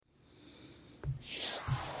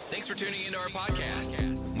Thanks for tuning into our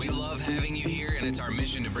podcast. We love having you here, and it's our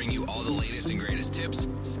mission to bring you all the latest and greatest tips,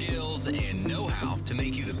 skills, and know-how to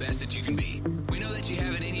make you the best that you can be. We know that you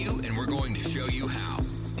have it in you, and we're going to show you how.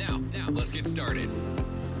 Now, let's get started.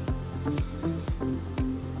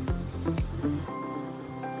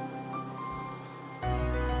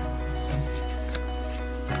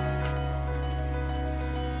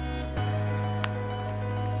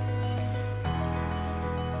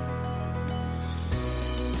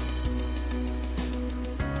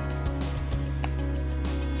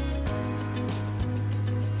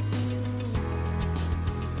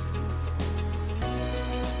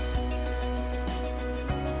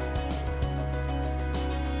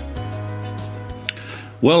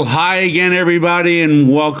 Well, hi again, everybody,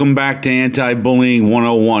 and welcome back to Anti-Bullying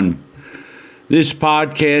 101. This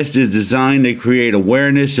podcast is designed to create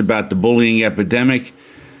awareness about the bullying epidemic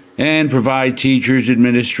and provide teachers,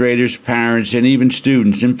 administrators, parents, and even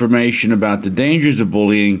students information about the dangers of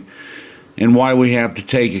bullying and why we have to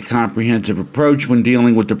take a comprehensive approach when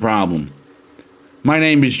dealing with the problem. My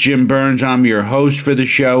name is Jim Burns. I'm your host for the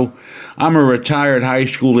show. I'm a retired high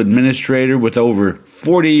school administrator with over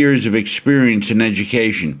 40 years of experience in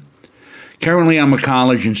education. Currently, I'm a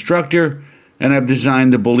college instructor, and I've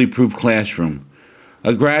designed the Bully Proof Classroom,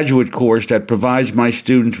 a graduate course that provides my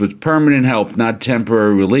students with permanent help, not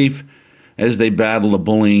temporary relief, as they battle the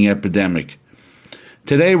bullying epidemic.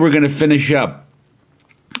 Today, we're going to finish up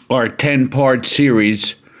our 10-part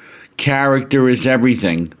series, Character is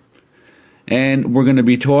Everything. And we're going to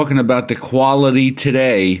be talking about the quality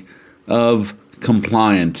today of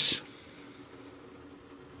compliance.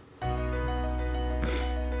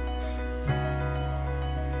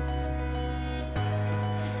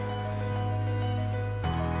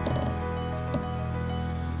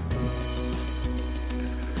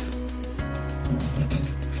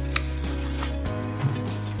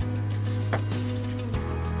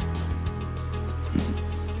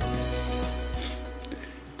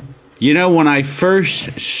 You know, when I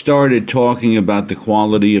first started talking about the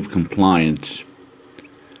quality of compliance,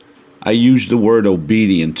 I used the word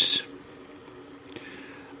obedience.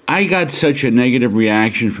 I got such a negative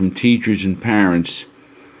reaction from teachers and parents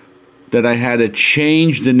that I had to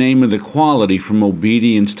change the name of the quality from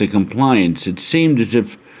obedience to compliance. It seemed as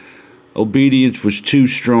if obedience was too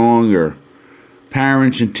strong, or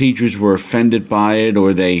parents and teachers were offended by it,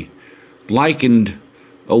 or they likened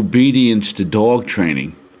obedience to dog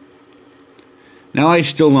training. Now, I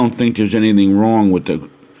still don't think there's anything wrong with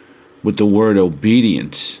the word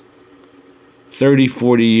obedience. 30,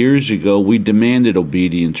 40 years ago, we demanded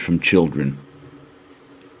obedience from children.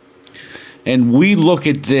 And we look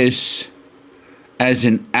at this as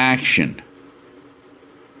an action.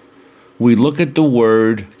 We look at the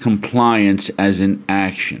word compliance as an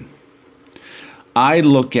action. I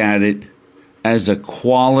look at it as a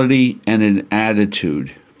quality and an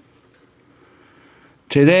attitude.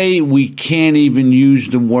 Today, we can't even use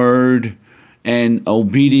the word and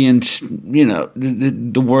obedience,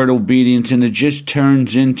 the word obedience, and it just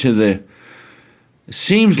turns into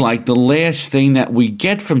seems like the last thing that we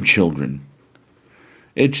get from children.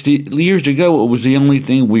 Years ago, it was the only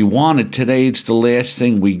thing we wanted. Today, it's the last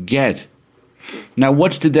thing we get. Now,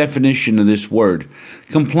 what's the definition of this word?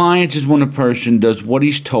 Compliance is when a person does what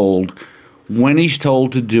he's told, when he's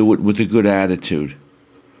told to do it with a good attitude.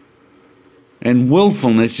 And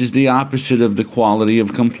willfulness is the opposite of the quality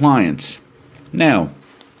of compliance. Now,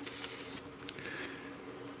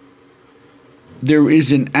 there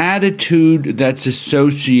is an attitude that's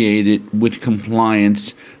associated with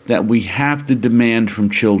compliance that we have to demand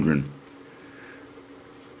from children.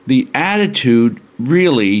 The attitude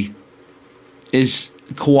really is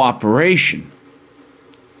cooperation.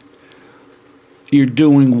 You're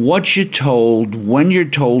doing what you're told when you're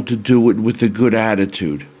told to do it with a good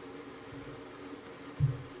attitude.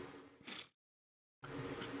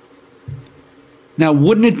 Now,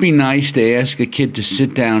 wouldn't it be nice to ask a kid to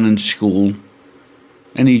sit down in school,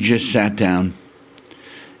 and he just sat down,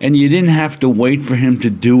 and you didn't have to wait for him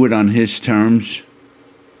to do it on his terms?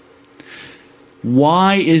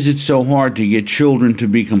 Why is it so hard to get children to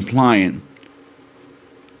be compliant?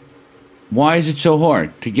 Why is it so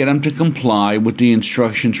hard to get them to comply with the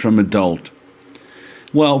instructions from adult?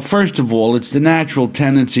 Well, first of all, it's the natural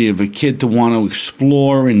tendency of a kid to want to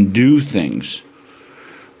explore and do things.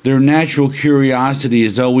 Their natural curiosity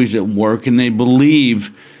is always at work, and they believe,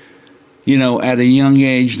 at a young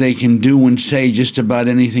age they can do and say just about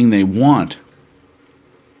anything they want.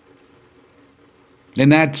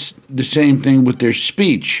 And that's the same thing with their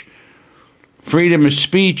speech. Freedom of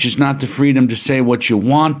speech is not the freedom to say what you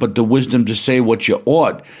want, but the wisdom to say what you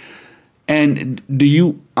ought. And do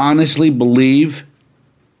you honestly believe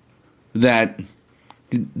that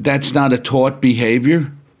that's not a taught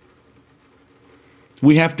behavior?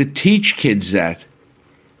 We have to teach kids that.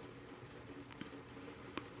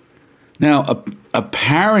 Now, a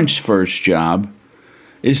parent's first job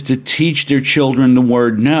is to teach their children the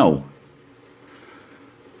word no.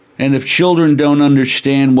 And if children don't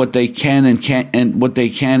understand what they can and can't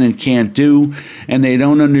do, and they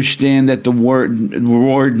don't understand that the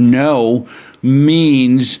word no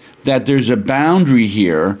means that there's a boundary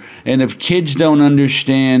here, and if kids don't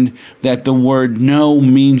understand that the word no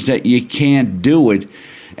means that you can't do it,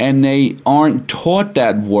 and they aren't taught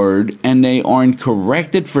that word, and they aren't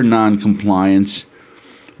corrected for noncompliance,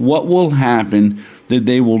 what will happen? That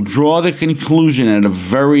they will draw the conclusion at a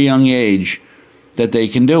very young age that they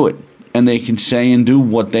can do it, and they can say and do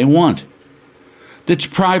what they want. That's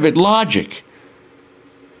private logic.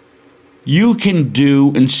 You can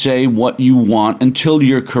do and say what you want until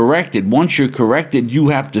you're corrected. Once you're corrected, you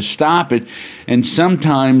have to stop it, and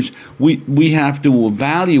sometimes we have to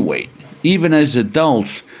evaluate, even as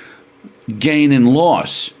adults, gain and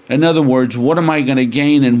loss. In other words, what am I going to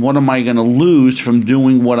gain and what am I going to lose from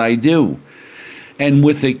doing what I do? And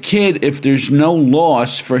with a kid, if there's no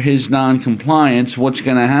loss for his noncompliance, what's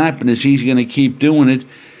going to happen is he's going to keep doing it,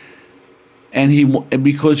 and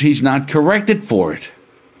because he's not corrected for it.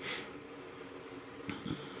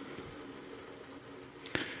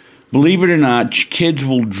 Believe it or not, kids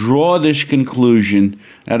will draw this conclusion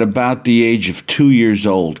at about the age of 2 years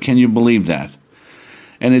old. Can you believe that?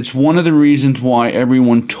 And it's one of the reasons why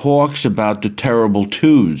everyone talks about the terrible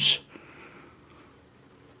twos.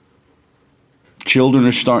 Children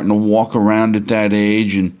are starting to walk around at that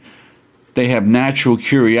age, and they have natural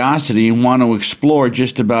curiosity and want to explore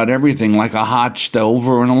just about everything, like a hot stove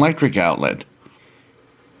or an electric outlet.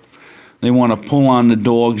 They want to pull on the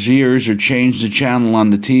dog's ears or change the channel on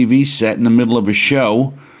the TV set in the middle of a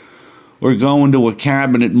show, or go into a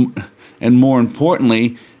cabinet, and more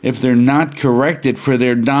importantly, if they're not corrected for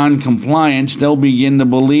their non-compliance, they'll begin to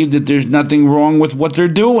believe that there's nothing wrong with what they're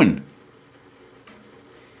doing.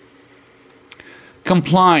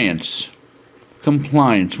 Compliance.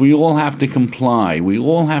 We all have to comply. We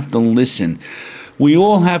all have to listen. We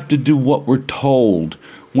all have to do what we're told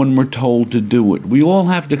when we're told to do it. We all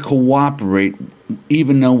have to cooperate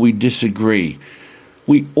even though we disagree.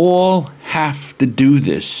 We all have to do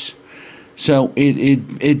this. So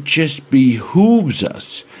it just behooves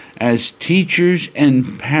us as teachers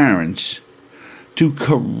and parents to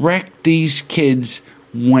correct these kids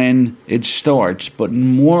when it starts, but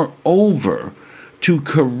moreover, to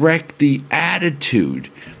correct the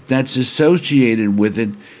attitude that's associated with it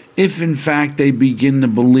if in fact they begin to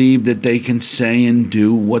believe that they can say and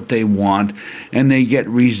do what they want, and they get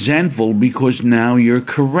resentful because now you're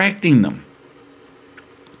correcting them.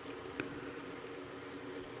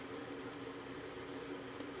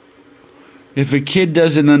 If a kid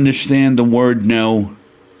doesn't understand the word no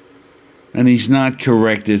and he's not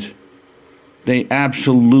corrected, they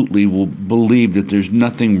absolutely will believe that there's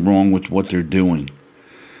nothing wrong with what they're doing.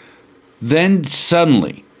 Then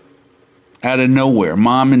suddenly, out of nowhere,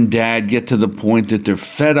 mom and dad get to the point that they're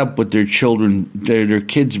fed up with their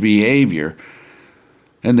kids' behavior,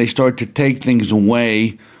 and they start to take things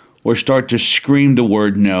away or start to scream the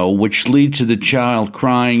word no, which leads to the child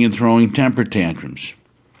crying and throwing temper tantrums.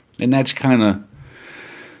 And that's kind of,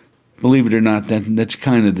 believe it or not, that's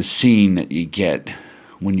kind of the scene that you get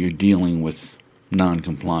when you're dealing with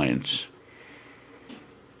noncompliance.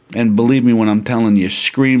 And believe me when I'm telling you,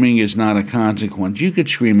 screaming is not a consequence. You could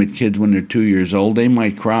scream at kids when they're 2 years old, they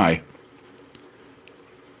might cry.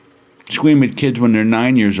 Scream at kids when they're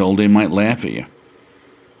 9 years old, they might laugh at you.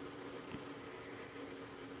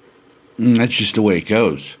 And that's just the way it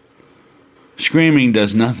goes. Screaming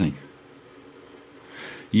does nothing.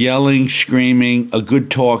 Yelling, screaming, a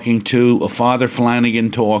good talking to, a Father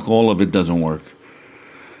Flanagan talk, all of it doesn't work.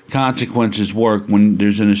 Consequences work when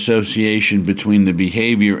there's an association between the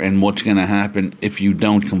behavior and what's going to happen if you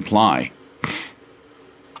don't comply.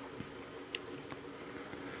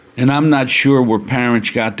 And I'm not sure where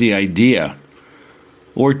parents got the idea,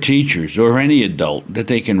 or teachers, or any adult, that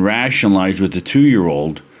they can rationalize with a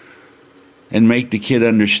 2-year-old and make the kid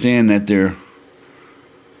understand that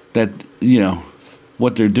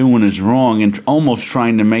what they're doing is wrong, and almost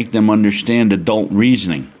trying to make them understand adult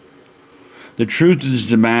reasoning. The truth of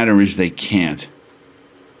the matter is they can't.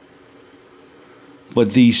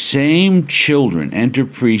 But these same children enter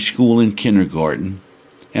preschool and kindergarten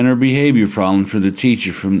and are behavior problems for the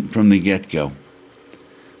teacher from the get-go.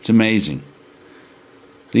 It's amazing.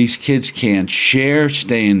 These kids can't share,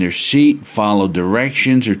 stay in their seat, follow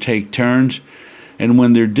directions, or take turns. And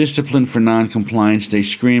when they're disciplined for noncompliance, they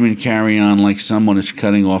scream and carry on like someone is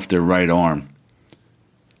cutting off their right arm.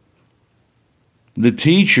 The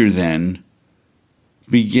teacher then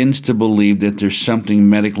begins to believe that there's something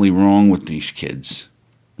medically wrong with these kids,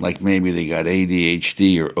 like maybe they got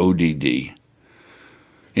ADHD or ODD.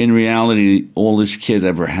 In reality, all this kid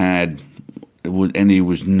ever had, and he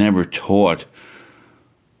was never taught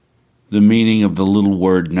the meaning of the little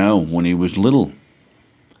word no when he was little.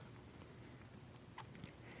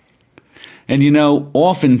 And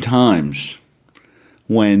oftentimes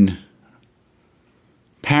when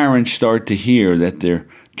parents start to hear that their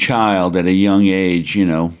child at a young age,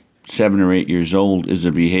 7 or 8 years old, is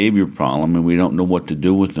a behavior problem and we don't know what to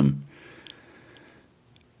do with them,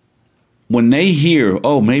 when they hear,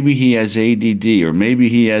 oh, maybe he has ADD or maybe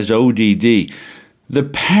he has ODD, the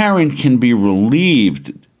parent can be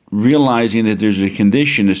relieved realizing that there's a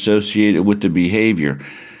condition associated with the behavior,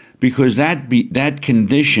 because that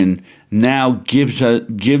condition now gives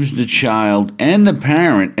the child and the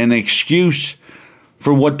parent an excuse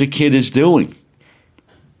for what the kid is doing.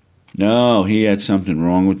 No, he had something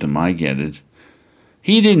wrong with him. I get it.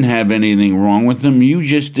 He didn't have anything wrong with him. You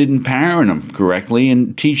just didn't parent him correctly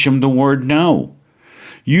and teach him the word no.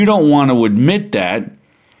 You don't want to admit that,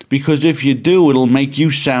 because if you do, it'll make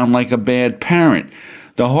you sound like a bad parent.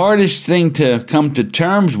 The hardest thing to come to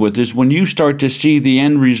terms with is when you start to see the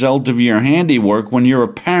end result of your handiwork when you're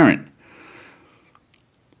a parent.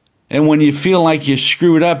 And when you feel like you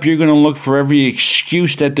screwed up, you're going to look for every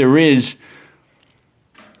excuse that there is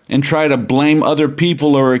and try to blame other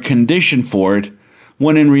people or a condition for it,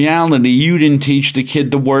 when in reality you didn't teach the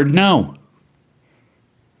kid the word no.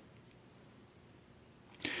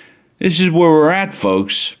 This is where we're at,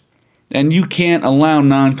 folks. And you can't allow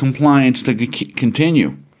noncompliance to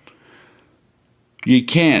continue. You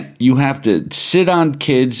can't. You have to sit on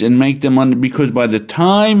kids and make them because by the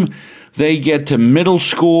time they get to middle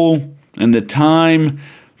school and the time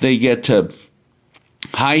they get to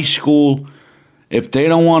high school, if they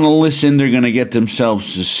don't want to listen, they're going to get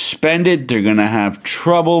themselves suspended. They're going to have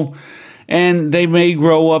trouble. And they may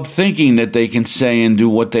grow up thinking that they can say and do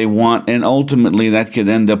what they want. And ultimately, that could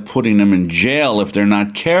end up putting them in jail if they're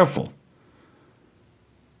not careful.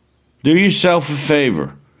 Do yourself a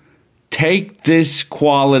favor. Take this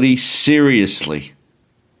quality seriously.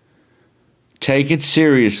 Take it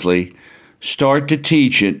seriously. Start to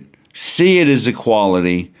teach it. See it as a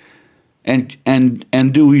quality. And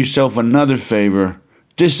do yourself another favor.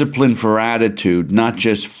 Discipline for attitude, not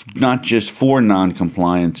just for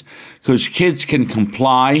noncompliance. Because kids can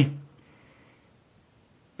comply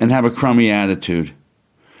and have a crummy attitude.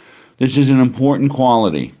 This is an important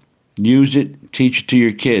quality. Use it, teach it to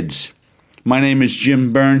your kids. My name is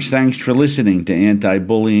Jim Burns. Thanks for listening to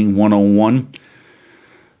Anti-Bullying 101.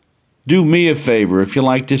 Do me a favor. If you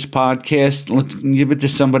like this podcast, let's give it to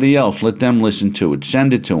somebody else. Let them listen to it.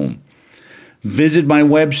 Send it to them. Visit my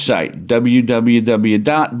website,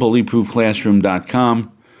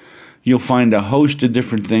 www.bullyproofclassroom.com. You'll find a host of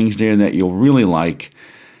different things there that you'll really like.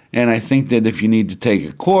 And I think that if you need to take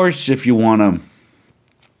a course, if you want to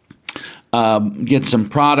get some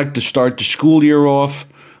product to start the school year off,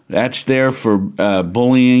 that's there for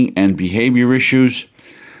bullying and behavior issues.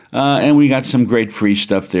 And we got some great free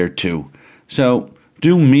stuff there too. So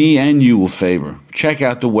do me and you a favor. Check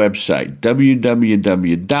out the website,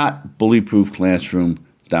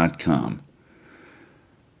 www.bullyproofclassroom.com.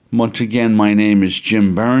 Once again, my name is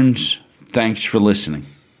Jim Burns. Thanks for listening.